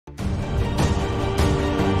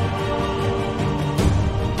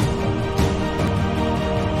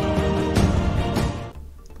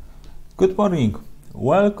Good morning,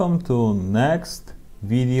 welcome to next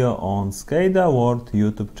video on SCADA World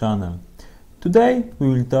YouTube channel. Today we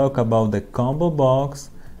will talk about the ComboBox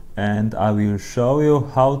and I will show you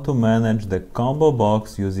how to manage the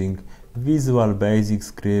ComboBox using Visual Basic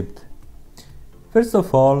script. First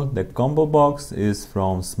of all, the ComboBox is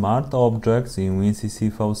from Smart Objects in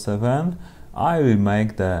WinCC V7. I will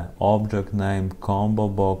make the object name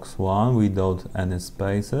ComboBox1 without any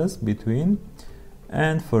spaces between.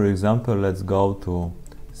 And for example, let's go to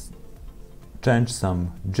change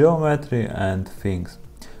some geometry and things.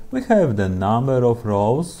 We have the number of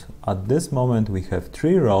rows. At this moment we have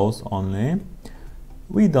 3 rows only.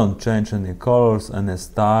 We don't change any colors, any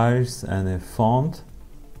styles, any font.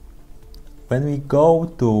 When we go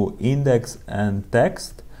to index and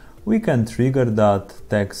text, we can trigger that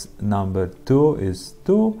text number 2 is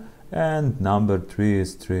 2 and number 3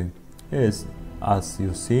 is 3. Is as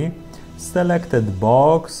you see, selected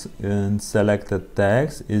box and selected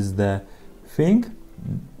text is the thing.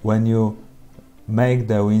 When you make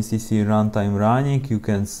the WinCC runtime running, you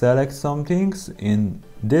can select some things. In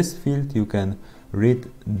this field you can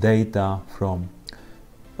read data from.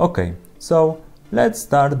 Okay, so let's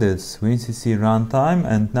start this WinCC runtime,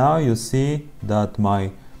 and now you see that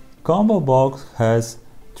my ComboBox has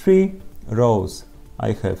 3 rows.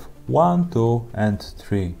 I have 1, 2 and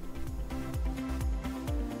 3.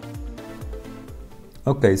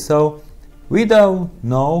 Okay, so we don't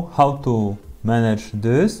know how to manage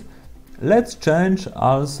this. Let's change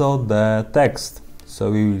also the text. So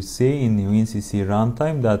we will see in WinCC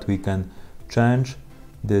runtime that we can change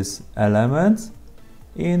these elements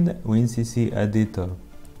in WinCC editor.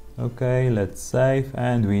 Okay, let's save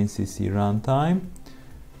and WinCC runtime.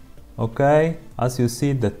 Okay, as you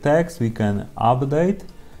see, the text we can update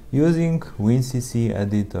using WinCC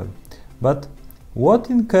editor. But what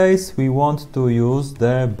in case we want to use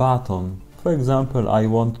the button? For example, I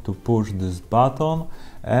want to push this button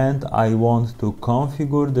and I want to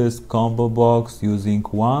configure this ComboBox using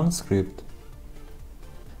one script.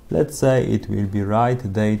 Let's say it will be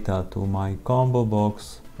write data to my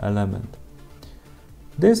ComboBox element.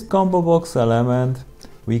 This ComboBox element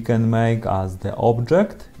we can make as the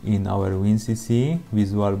object in our WinCC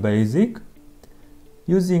Visual Basic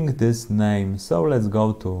using this name. So let's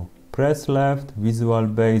go to press left, Visual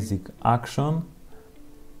Basic action,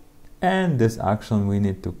 and this action we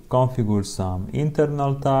need to configure some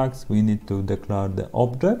internal tags. We need to declare the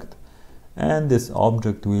object, and this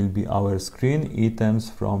object will be our screen items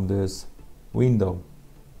from this window.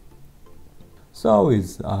 So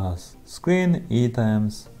it's as screen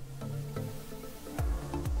items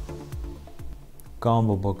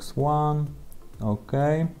ComboBox1.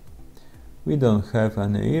 Okay, we don't have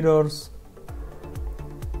any errors.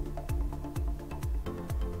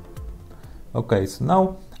 Okay, so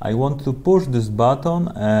now I want to push this button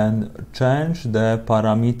and change the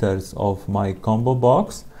parameters of my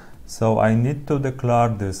ComboBox. So I need to declare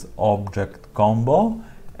this object combo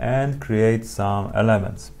and create some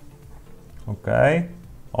elements. Okay,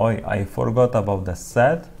 I forgot about the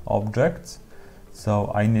set objects.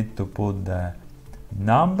 So I need to put the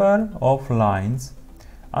number of lines.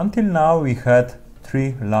 Until now we had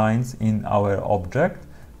 3 lines in our object.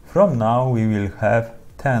 From now we will have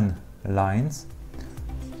 10 lines.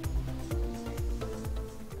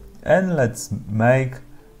 And let's make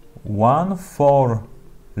one for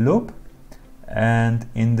loop, and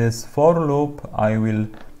in this for loop I will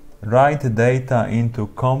write data into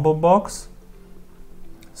ComboBox,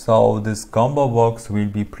 so this ComboBox will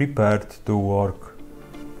be prepared to work.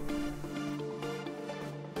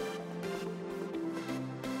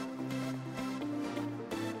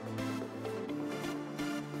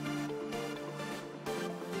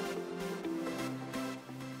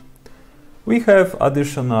 We have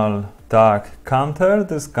additional tag counter.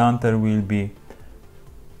 This counter will be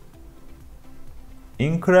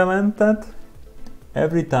incremented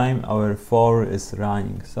every time our for is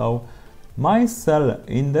running. So my cell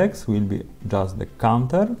index will be just the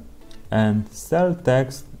counter, and cell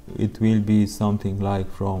text it will be something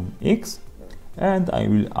like from X, and I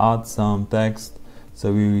will add some text,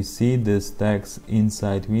 so we will see this text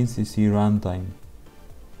inside WinCC runtime.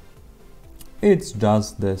 It's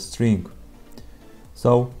just the string.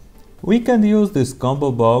 So we can use this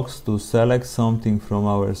ComboBox to select something from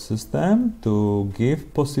our system, to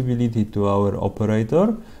give possibility to our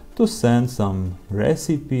operator to send some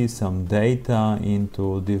recipe, some data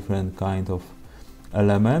into different kind of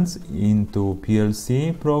elements into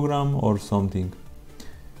PLC program or something.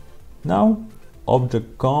 Now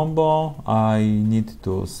object combo, I need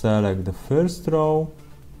to select the first row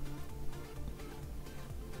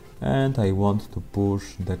and I want to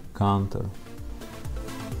push the counter.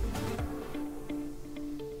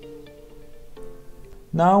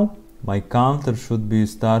 Now my counter should be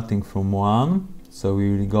starting from 1, so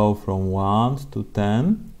we will go from 1 to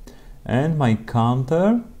 10, and my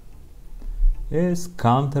counter is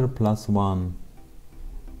counter plus 1.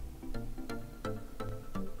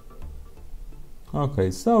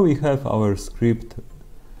 Okay, so we have our script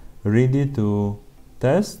ready to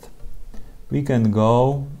test. We can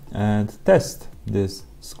go and test this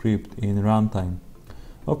script in runtime.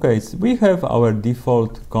 Okay, so we have our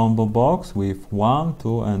default combo box with 1,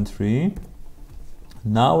 2 and 3.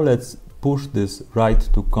 Now let's push this right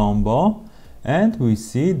to combo, and we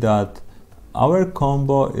see that our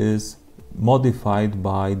combo is modified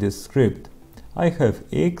by this script. I have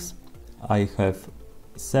X, I have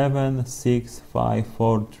 7, 6, 5,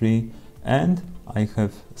 4, 3, and I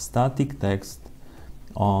have static text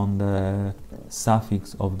on the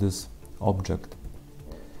suffix of this object.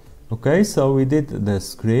 Okay, so we did the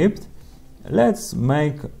script. Let's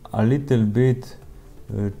make a little bit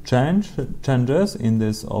changes in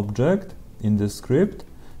this object, in the script,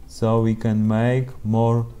 so we can make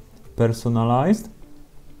more personalized.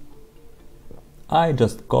 I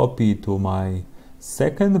just copy to my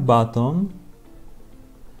second button.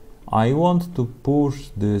 I want to push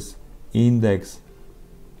this index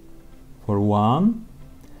for 1,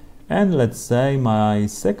 and let's say my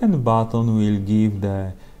second button will give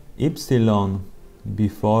the epsilon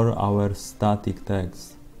before our static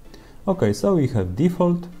text. Okay, so we have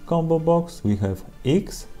default combo box, we have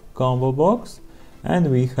X combo box,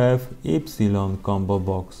 and we have epsilon combo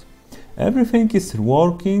box. Everything is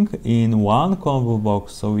working in one combo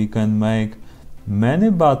box, so we can make many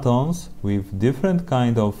buttons with different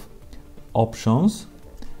kind of options,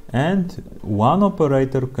 and one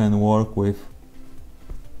operator can work with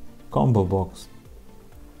combo box.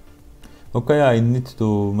 Okay, I need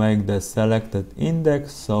to make the selected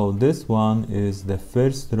index, so this one is the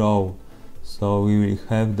first row, so we will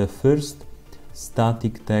have the first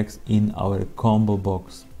static text in our combo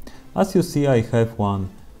box. As you see, I have one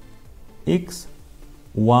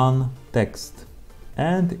X1 text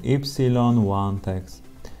and epsilon1 text.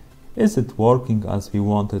 Is it working as we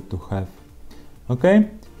wanted to have? Okay,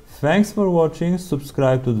 thanks for watching,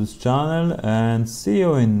 subscribe to this channel and see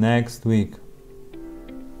you in next week.